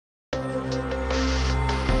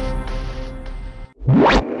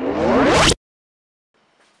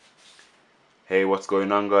Hey, what's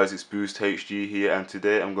going on guys, it's Boost HD here, and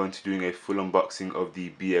today I'm going to be doing a full unboxing of the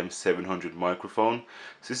BM700 microphone.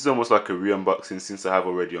 So this is almost like a re-unboxing since I have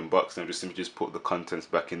already unboxed and I've just simply put the contents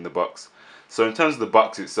back in the box. So in terms of the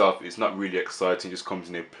box itself, it's not really exciting, it just comes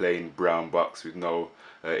in a plain brown box with no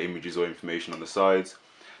images or information on the sides.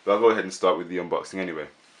 But I'll go ahead and start with the unboxing anyway.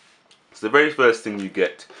 So the very first thing you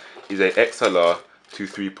get is a XLR to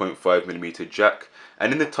 3.5mm jack.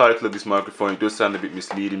 And in the title of this microphone, it does sound a bit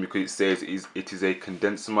misleading because it says it is a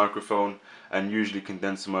condenser microphone, and usually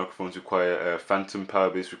condenser microphones require phantom power,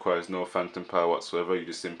 but this requires no phantom power whatsoever. You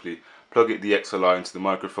just simply plug the XLR into the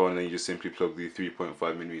microphone, and then you just simply plug the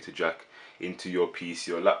 3.5mm jack into your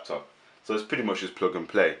PC or laptop. So it's pretty much just plug and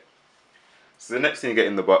play. So the next thing you get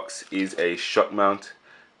in the box is a shock mount,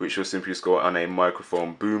 which will simply just go on a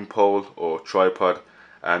microphone boom pole or tripod,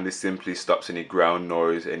 and this simply stops any ground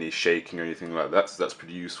noise, any shaking or anything like that, so that's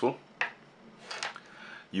pretty useful.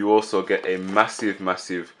 You also get a massive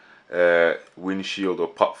windshield or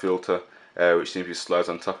pop filter, which simply slides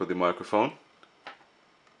on top of the microphone.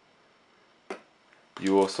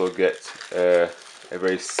 You also get a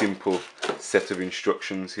very simple set of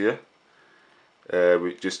instructions here,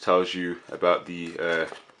 which just tells you about the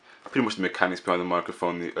pretty much the mechanics behind the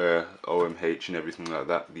microphone, the OMH and everything like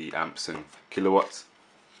that, the amps and kilowatts.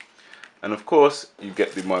 And of course you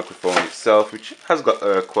get the microphone itself, which has got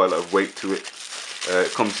quite a lot of weight to it.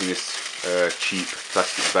 It comes in this cheap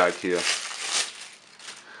plastic bag here.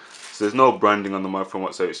 So there's no branding on the microphone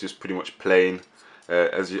whatsoever, it's just pretty much plain.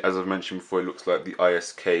 As I've mentioned before, it looks like the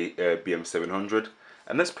ISK BM700,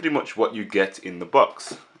 and that's pretty much what you get in the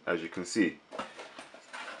box, as you can see.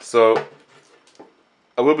 So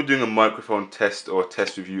I will be doing a microphone test or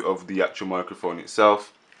test review of the actual microphone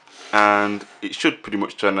itself, and it should pretty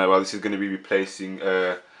much turn out well. This is going to be replacing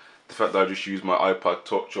the fact that I just use my iPod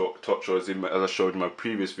Touch, or as I showed in my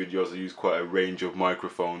previous videos, I use quite a range of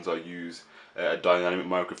microphones. I use a dynamic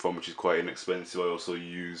microphone, which is quite inexpensive. I also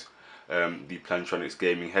use the Plantronics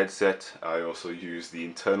gaming headset. I also use the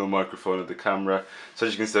internal microphone of the camera. So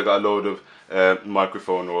as you can see, I got a load of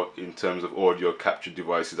microphone, or in terms of audio capture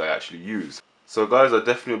devices I actually use. So guys, I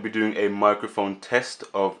definitely will be doing a microphone test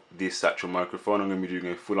of this actual microphone. I'm going to be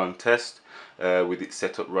doing a full-on test with it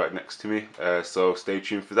set up right next to me. So stay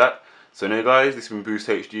tuned for that. So anyway guys, this has been Boost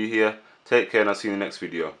HD here. Take care and I'll see you in the next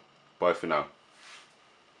video. Bye for now.